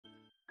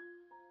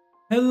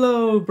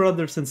Hello,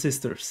 brothers and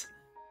sisters!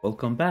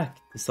 Welcome back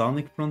to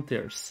Sonic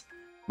Frontiers.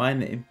 My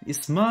name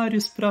is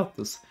Marius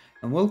Pratus,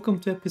 and welcome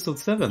to episode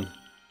 7.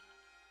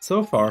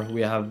 So far,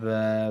 we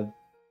have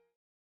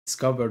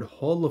discovered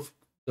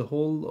the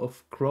whole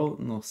of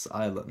Kronos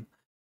Island,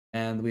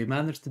 and we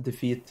managed to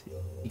defeat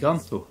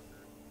Giganto,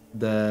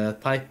 the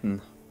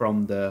Titan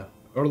from the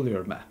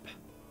earlier map.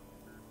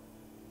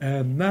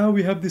 And now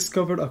we have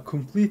discovered a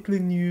completely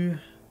new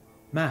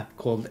map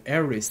called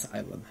Ares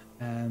Island.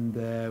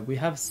 And we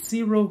have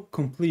 0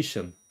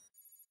 completion.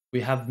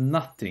 We have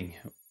nothing.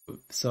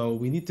 So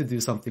we need to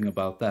do something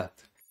about that.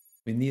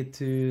 We need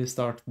to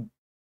start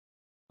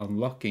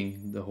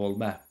unlocking the whole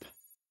map.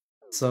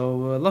 So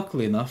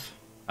luckily enough,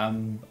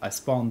 I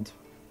spawned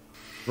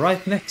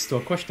right next to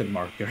a question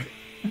marker.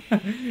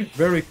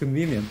 Very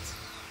convenient.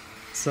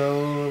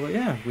 So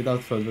yeah,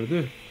 without further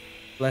ado,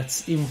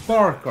 let's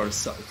embark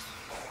ourselves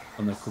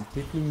on a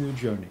completely new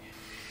journey.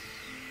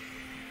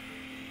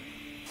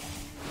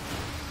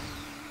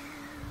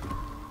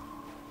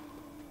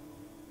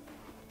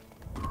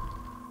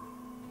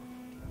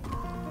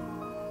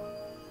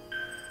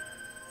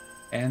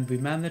 And we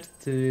managed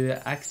to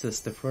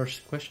access the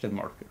first question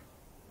marker.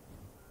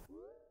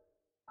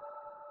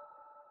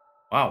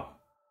 Wow.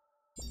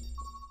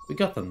 We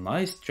got a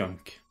nice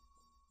chunk.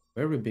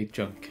 Very big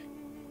chunk.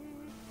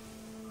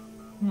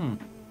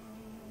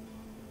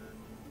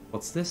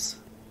 What's this?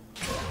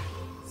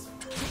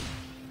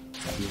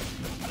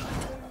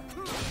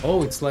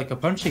 Oh, it's like a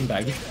punching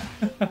bag.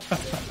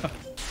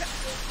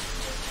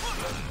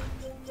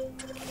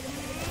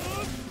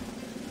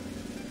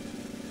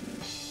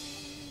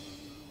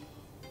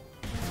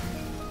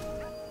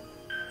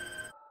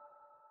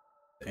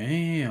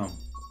 Damn.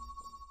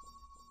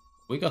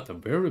 We got a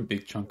very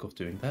big chunk of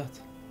doing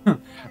that.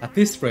 At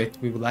this rate,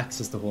 we will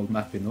access the whole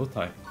map in no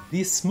time.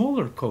 These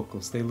smaller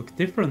Cocos, they look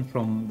different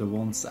from the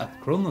ones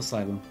at Kronos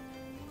Island.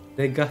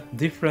 They got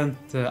different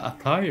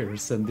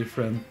attires and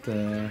different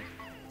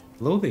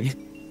clothing.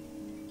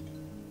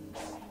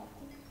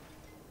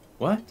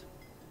 What?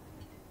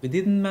 We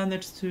didn't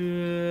manage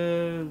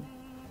to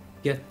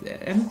get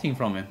anything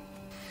from him.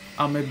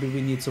 Maybe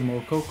we need some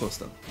more Cocos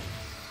then.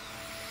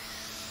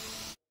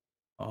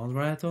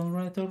 Alright.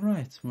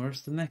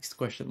 Where's the next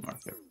question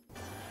marker?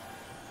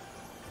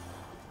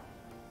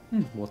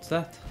 What's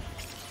that?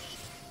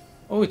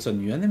 Oh, it's a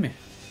new enemy.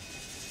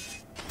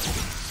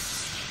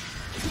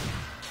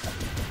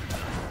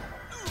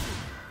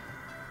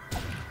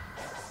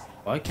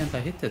 Why can't I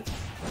hit it?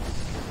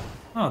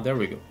 Ah, there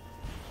we go.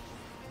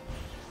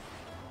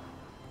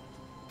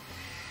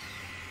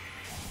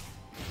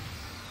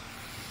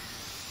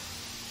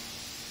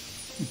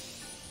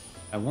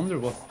 I wonder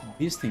what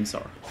these things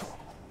are.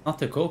 Not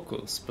the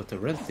Cocos, but the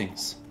red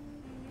things.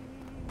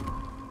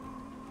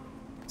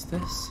 What's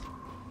this?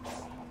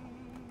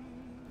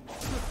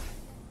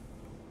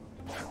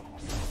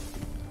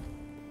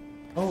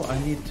 Oh, I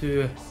need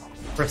to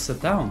press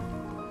it down.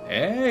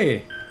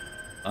 Hey!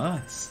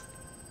 Nice.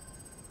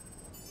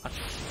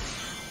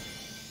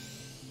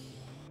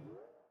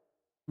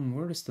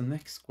 Where is the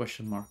next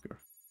question marker?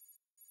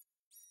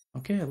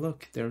 Okay,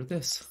 look, there it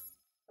is.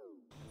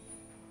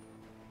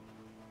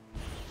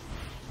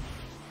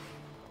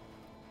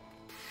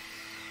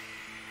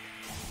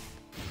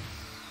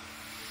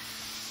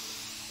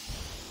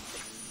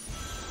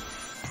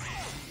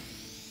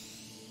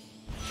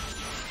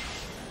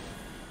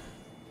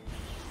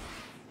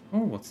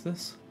 Oh, what's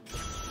this?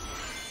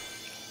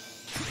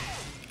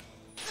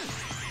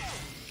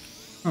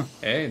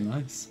 Hey,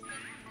 nice.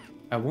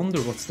 I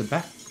wonder what's the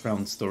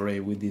background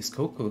story with these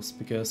Cocos,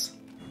 because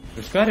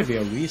there's gotta be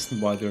a reason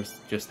why they're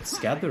just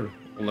scattered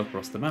all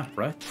across the map,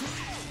 right?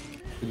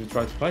 Did we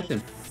try to fight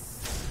them?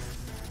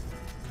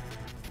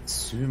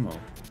 Sumo.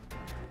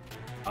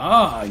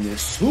 Ah,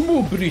 yes,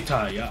 Sumo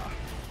Brita, yeah.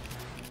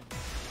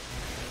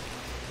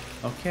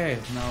 Okay,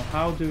 now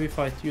how do we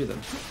fight you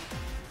then?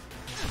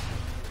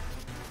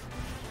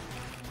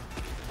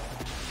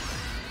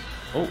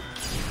 Oh,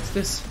 what's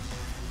this?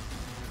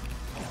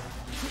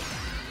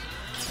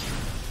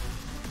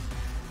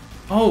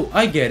 Oh,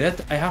 I get it.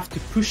 I have to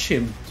push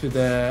him to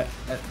the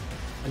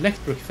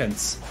electric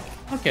fence.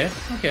 Okay.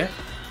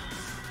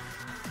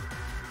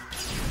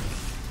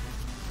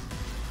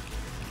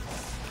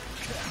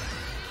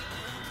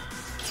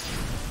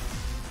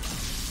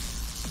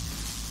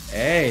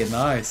 Hey,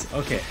 nice.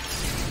 Okay.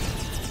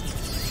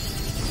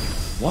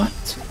 What?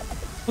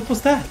 What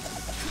was that?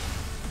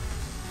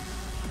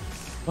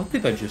 What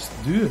did I just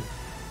do?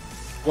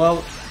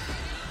 Well,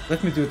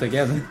 let me do it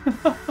again.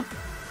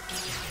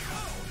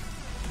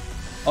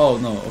 Oh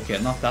no, okay,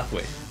 not that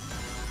way.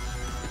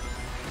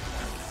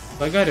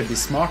 So I gotta be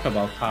smart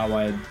about how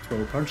I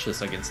throw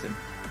punches against him.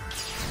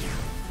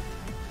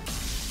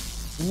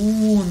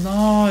 Ooh,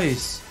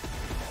 nice!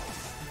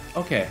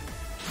 Okay.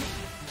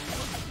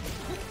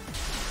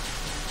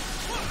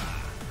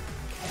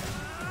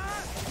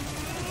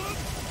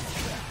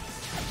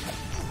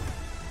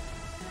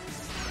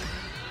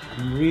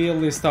 I'm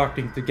really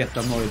starting to get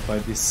annoyed by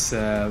this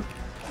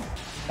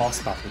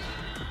boss battle.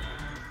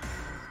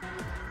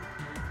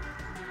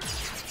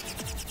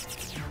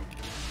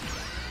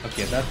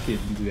 Okay, that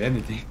didn't do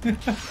anything.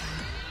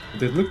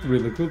 But it looked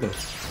really cool though.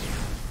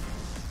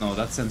 No,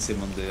 that sends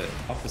him on the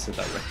opposite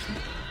direction.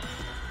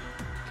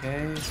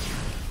 Okay.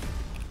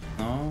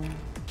 No.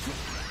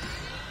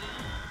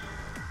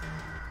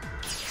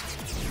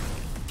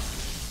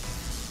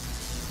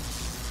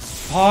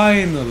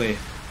 Finally!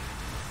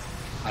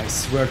 I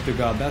swear to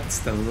God, that's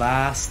the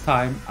last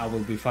time I will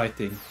be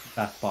fighting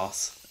that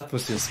boss. That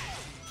was just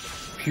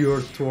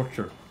pure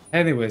torture.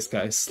 Anyways,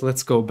 guys,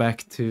 let's go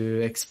back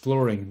to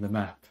exploring the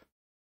map.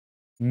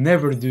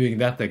 Never doing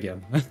that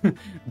again.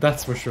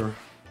 That's for sure.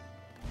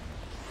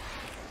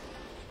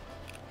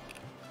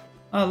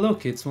 Ah,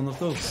 look, it's one of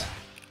those.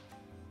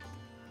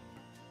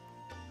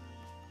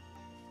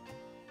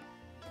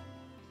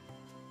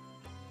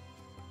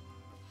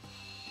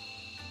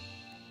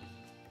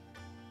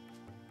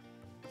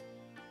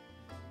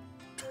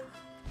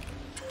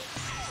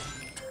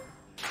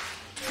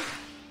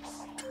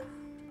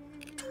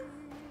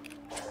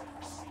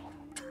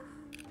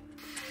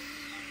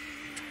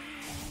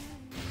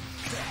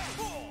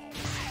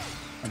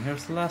 And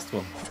here's the last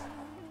one.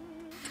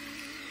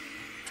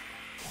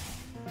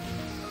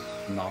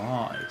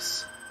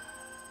 Nice.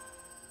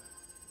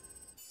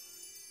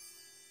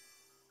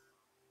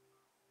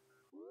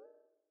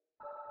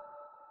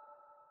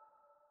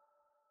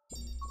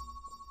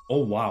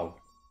 Oh wow.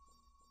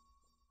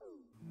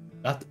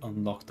 That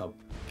unlocked a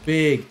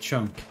big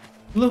chunk.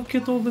 Look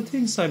at all the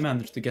things I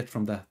managed to get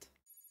from that.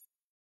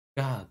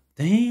 God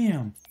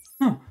damn.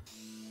 Huh.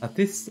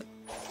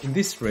 In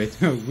this rate,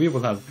 we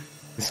will have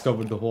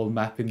discovered the whole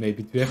map in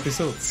maybe 2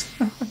 episodes.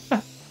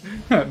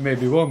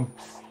 Maybe 1.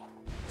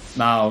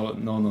 Now,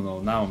 no.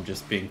 Now I'm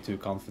just being too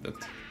confident.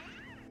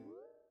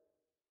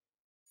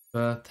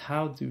 But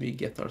how do we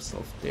get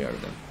ourselves there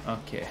then?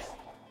 Okay.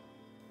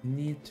 We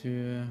need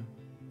to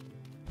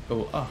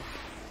go up.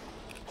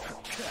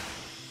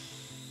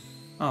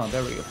 Oh,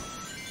 there we go.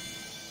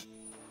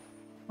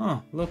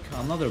 Oh, look,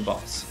 another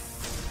boss.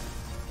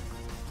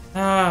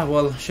 Ah,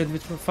 well, should we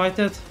fight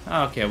it?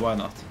 Ah, okay, why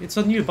not? It's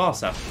a new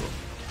boss after all.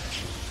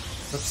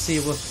 Let's see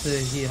what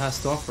he has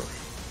to offer.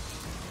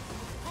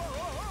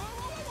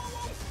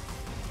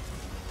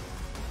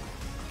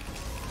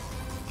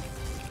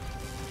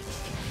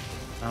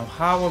 Now,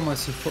 how am I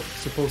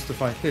supposed to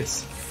fight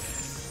this?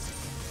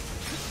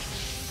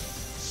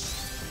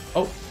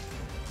 Oh!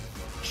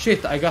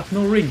 Shit, I got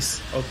no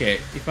rings.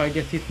 Okay, if I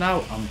get hit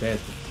now, I'm dead.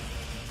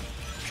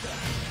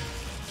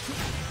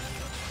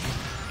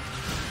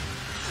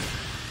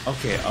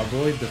 Okay,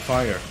 avoid the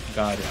fire.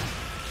 Got it.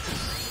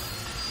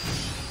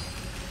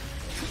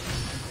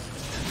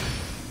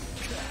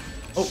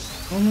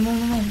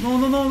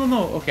 Oh,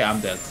 no. Okay,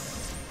 I'm dead.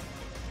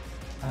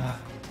 Ah,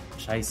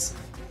 scheiße.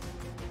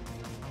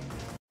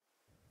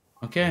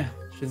 Okay,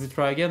 should we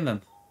try again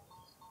then?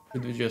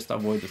 Should we just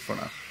avoid it for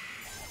now?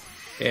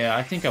 Yeah,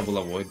 I think I will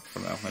avoid it for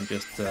now and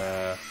just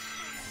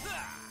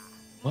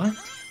What?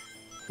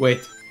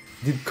 Wait,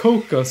 did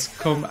Cocos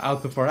come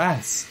out of our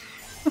ass?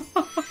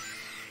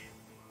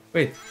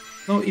 Wait,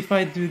 no, if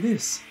I do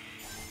this.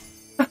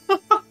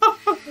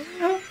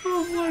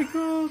 Oh my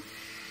god.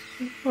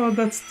 Oh,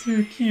 that's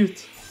too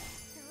cute.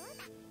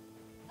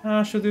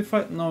 Should we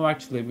fight? No,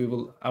 actually,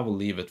 I will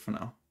leave it for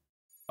now.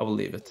 I will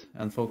leave it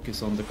and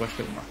focus on the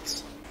question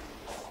marks.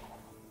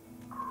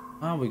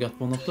 Ah, we got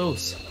one of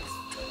those.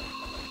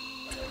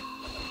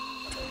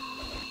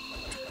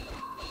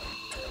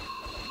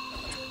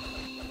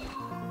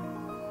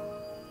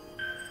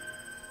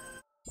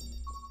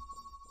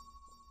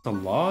 A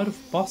lot of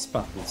boss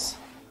battles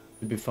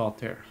to be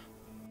fought here.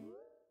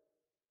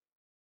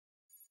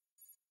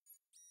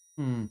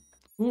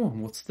 Oh,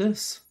 what's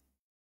this?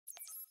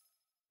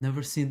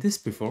 Never seen this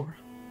before.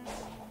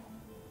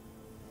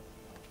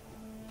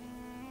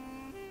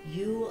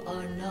 You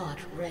are not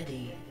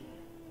ready.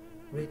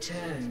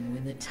 Return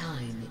when the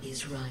time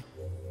is right.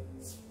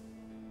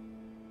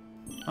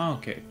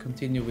 Okay,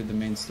 continue with the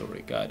main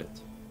story, got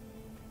it.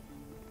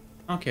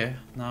 Okay,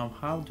 now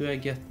how do I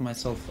get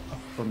myself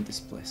up from this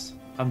place?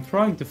 I'm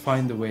trying to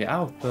find a way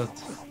out, but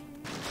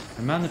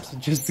I managed to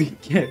just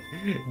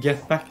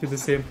get back to the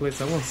same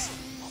place I was.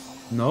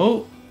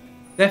 No,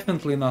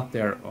 definitely not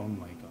there. Oh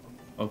my god.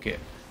 Okay,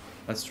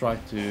 let's try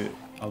to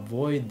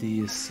avoid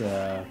these,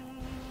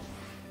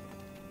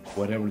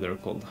 whatever they're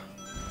called.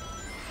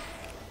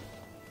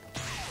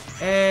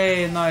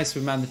 Hey, nice,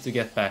 we managed to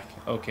get back.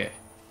 Okay.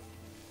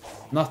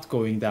 Not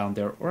going down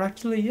there. Or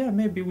actually, yeah,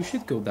 maybe we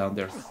should go down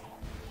there.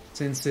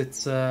 Since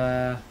it's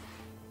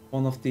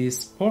one of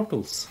these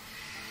portals.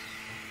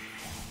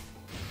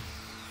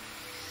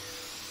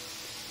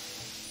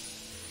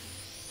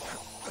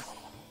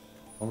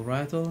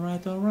 Alright.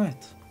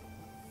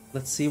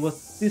 Let's see what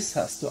this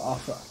has to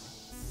offer.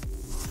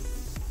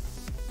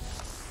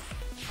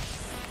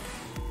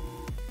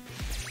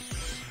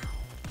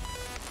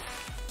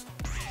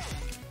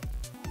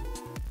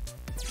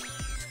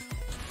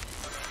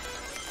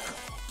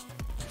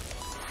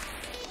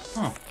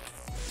 Huh.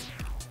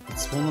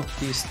 It's one of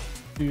these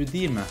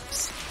 2D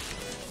maps.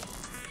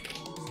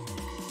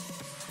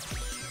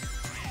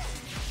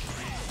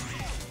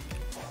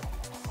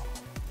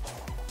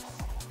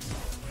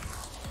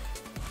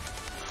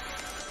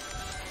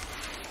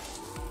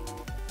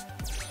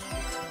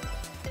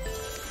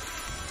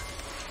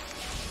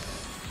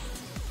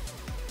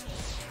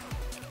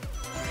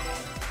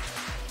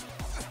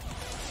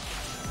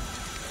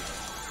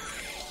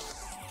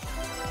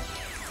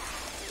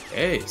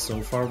 Hey,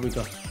 so far we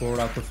got 4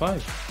 out of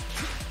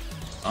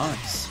 5.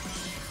 Nice.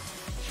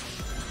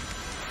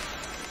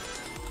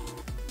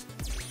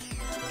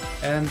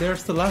 And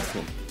there's the last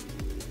one.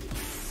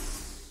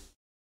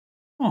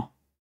 Oh,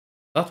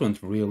 that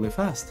went really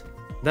fast.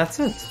 That's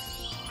it.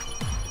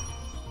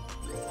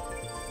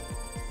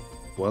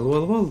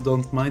 Well,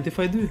 don't mind if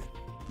I do.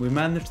 We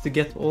managed to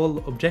get all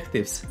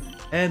objectives,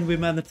 and we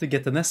managed to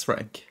get an S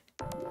rank.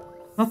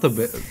 Not a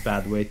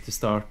bad way to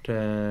start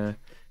a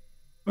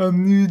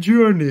new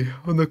journey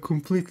on a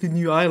completely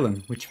new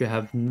island, which we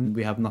have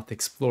not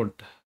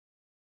explored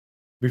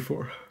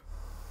before.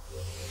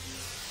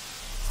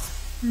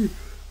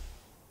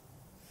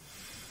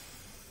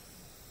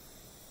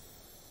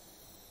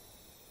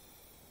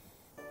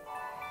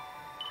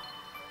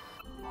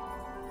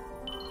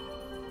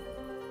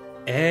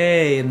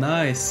 Hey,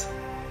 nice!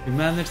 We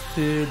managed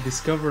to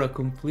discover a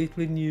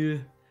completely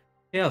new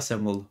Chaos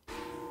Emerald.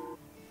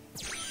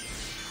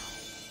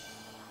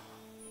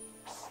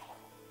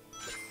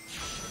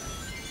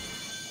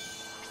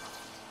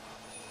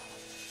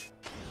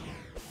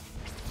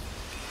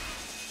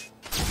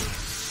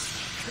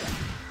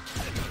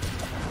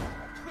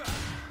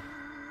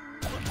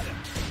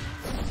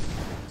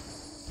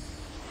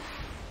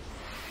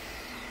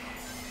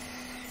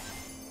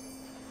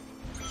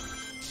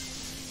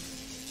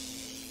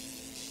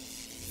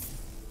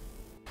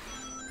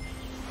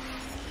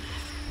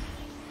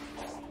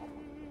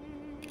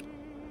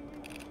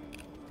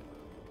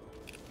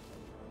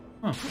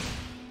 Huh.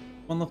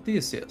 One of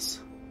these,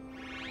 yes.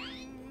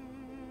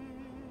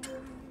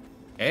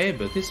 Hey,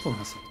 but this one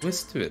has a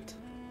twist to it.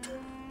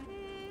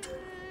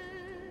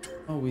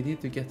 Oh, we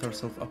need to get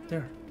ourselves up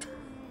there.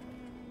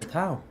 But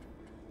how?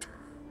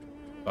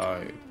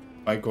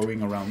 By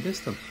going around this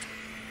then.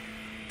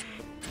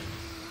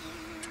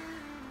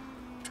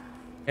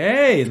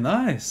 Hey,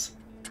 nice!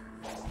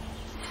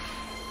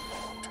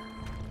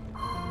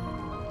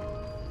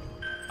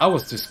 I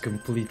was just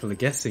completely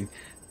guessing.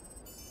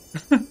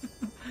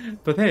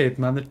 But hey, it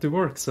managed to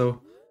work,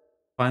 so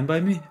fine by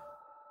me.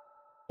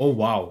 Oh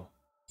wow.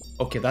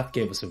 Okay, that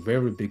gave us a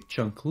very big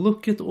chunk.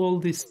 Look at all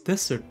this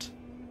desert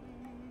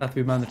that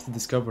we managed to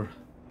discover.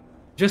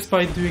 Just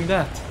by doing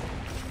that.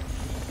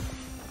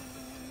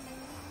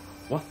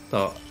 What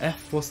the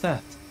F was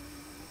that?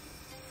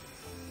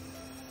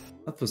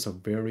 That was a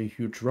very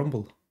huge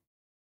rumble.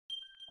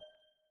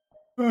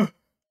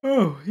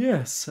 Oh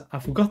yes, I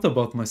forgot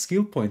about my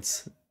skill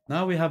points.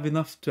 Now we have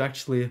enough to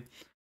actually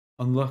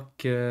unlock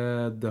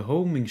the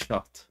homing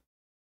shot.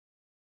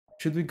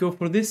 Should we go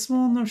for this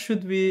one, or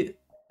should we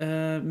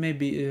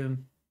maybe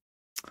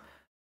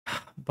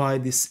buy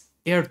this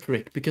air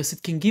trick? Because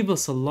it can give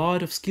us a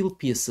lot of skill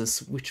pieces,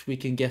 which we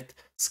can get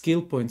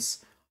skill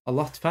points a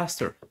lot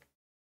faster.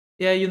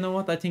 Yeah, you know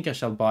what? I think I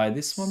shall buy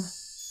this one.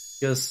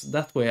 Because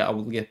that way I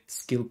will get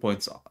skill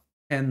points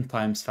 10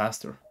 times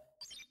faster.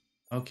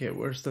 Okay,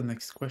 where's the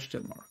next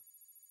question mark?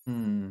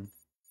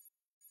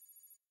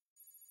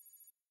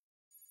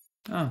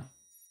 Ah,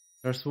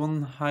 there's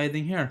one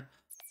hiding here.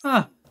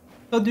 Ah,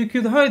 thought you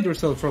could hide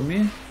yourself from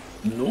me.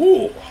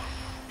 No!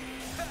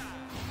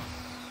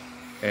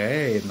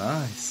 Hey,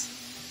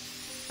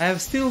 nice. I have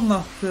still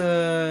not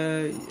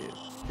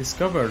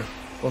discovered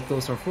what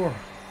those are for.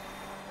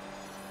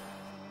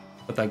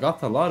 But I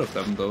got a lot of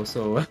them though,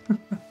 so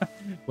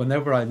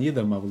whenever I need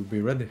them I will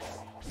be ready.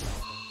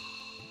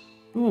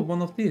 Ooh,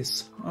 one of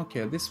these.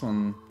 Okay, this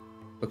one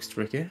looks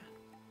tricky.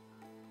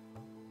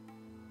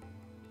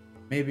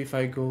 Maybe if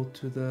I go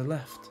to the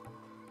left.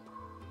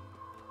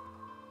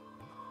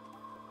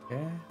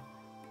 Okay.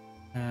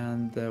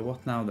 And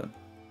what now then?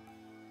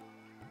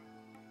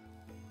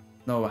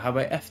 No, have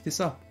I F'd this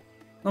up?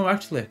 No,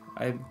 actually,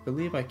 I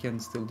believe I can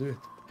still do it.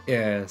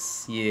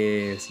 Yes.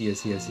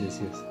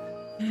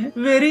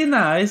 Very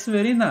nice,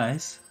 very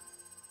nice.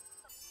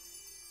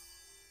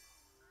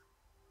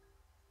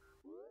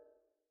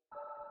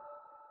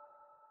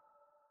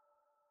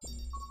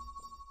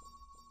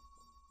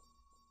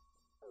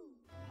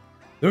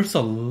 There's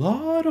a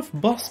lot of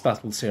boss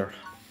battles here.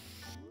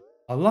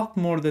 A lot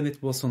more than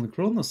it was on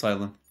Kronos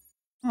Island.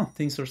 Oh,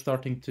 things are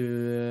starting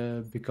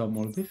to become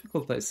more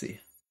difficult, I see.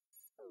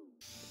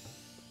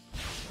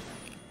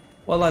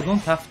 Well, I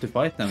don't have to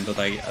fight them, but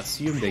I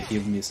assume they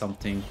give me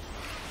something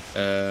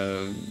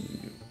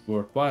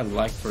worthwhile,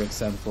 like for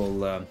example,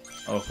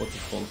 what's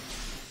it called?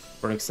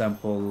 For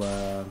example,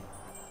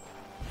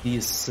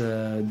 these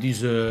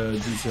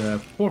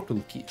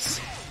portal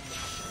keys.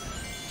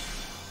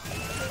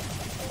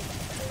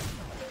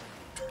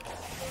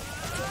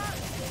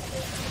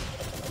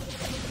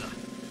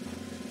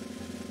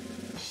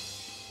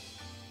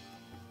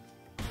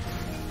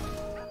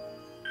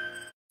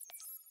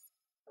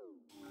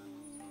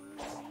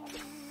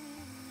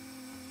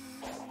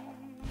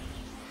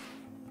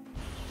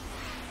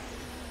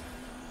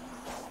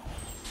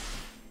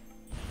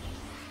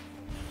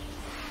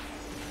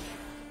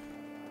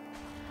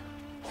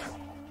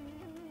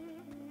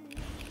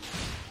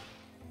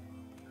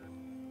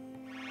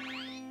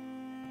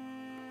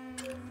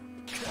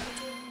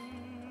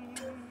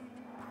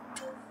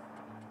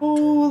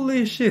 Holy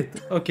Holy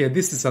shit! Okay,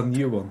 this is a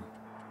new one.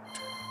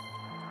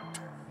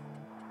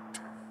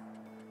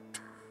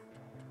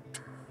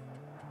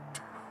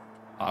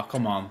 Ah,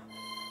 come on.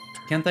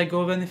 Can't I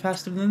go any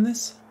faster than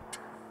this?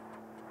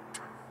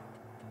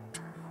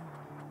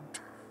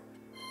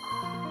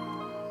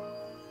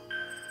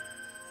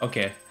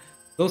 Okay,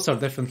 those are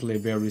definitely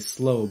very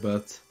slow,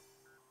 but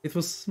it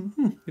was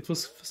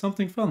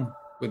something fun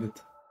with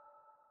it.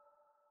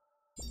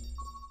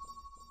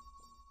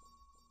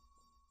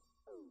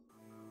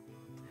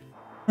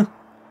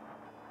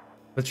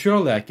 But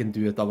surely I can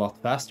do it a lot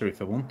faster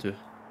if I want to.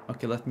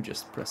 Okay, let me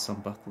just press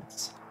some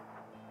buttons.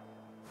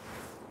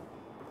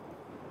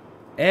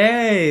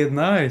 Hey,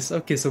 nice!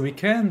 Okay, so we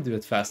can do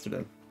it faster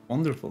then.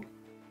 Wonderful.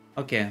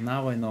 Okay,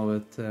 now I know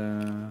it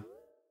the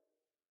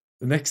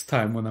next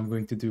time when I'm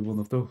going to do one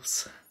of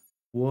those.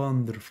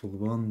 Wonderful,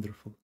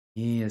 wonderful.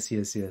 Yes,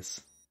 yes,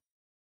 yes.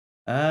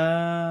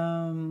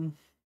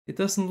 It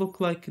doesn't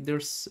look like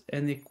there's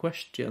any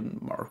question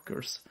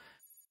markers.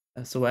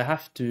 So I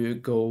have to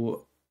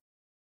go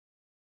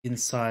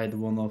inside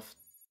one of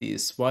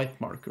these white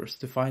markers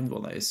to find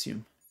one, I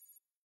assume.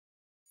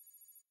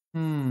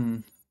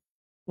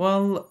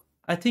 Well,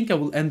 I think I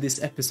will end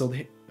this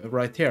episode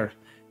right here.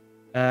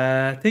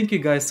 Thank you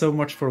guys so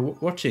much for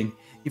watching.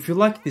 If you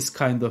like this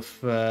kind of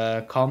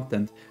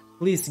content,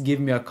 please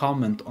give me a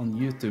comment on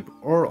YouTube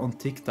or on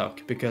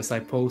TikTok, because I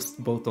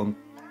post both on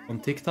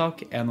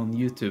TikTok and on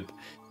YouTube.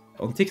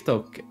 On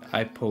TikTok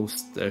I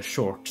post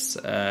shorts,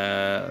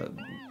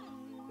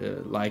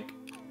 like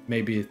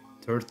maybe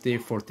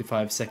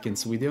 30-45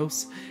 seconds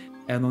videos,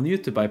 and on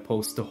YouTube I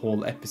post the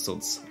whole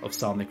episodes of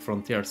Sonic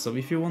Frontiers. So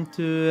if you want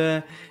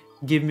to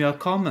give me a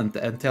comment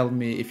and tell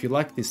me if you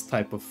like this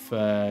type of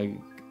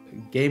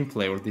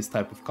gameplay or this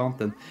type of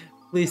content,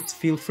 please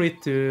feel free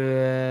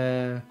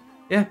to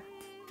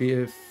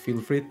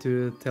feel free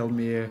to tell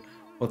me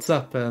what's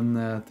up,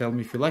 and tell me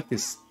if you like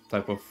this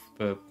type of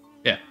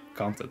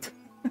content.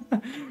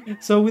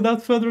 So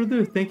without further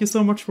ado, thank you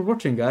so much for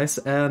watching, guys,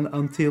 and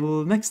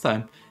until next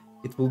time,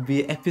 it will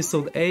be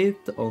episode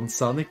 8 on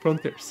Sonic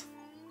Frontiers.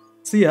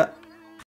 See ya!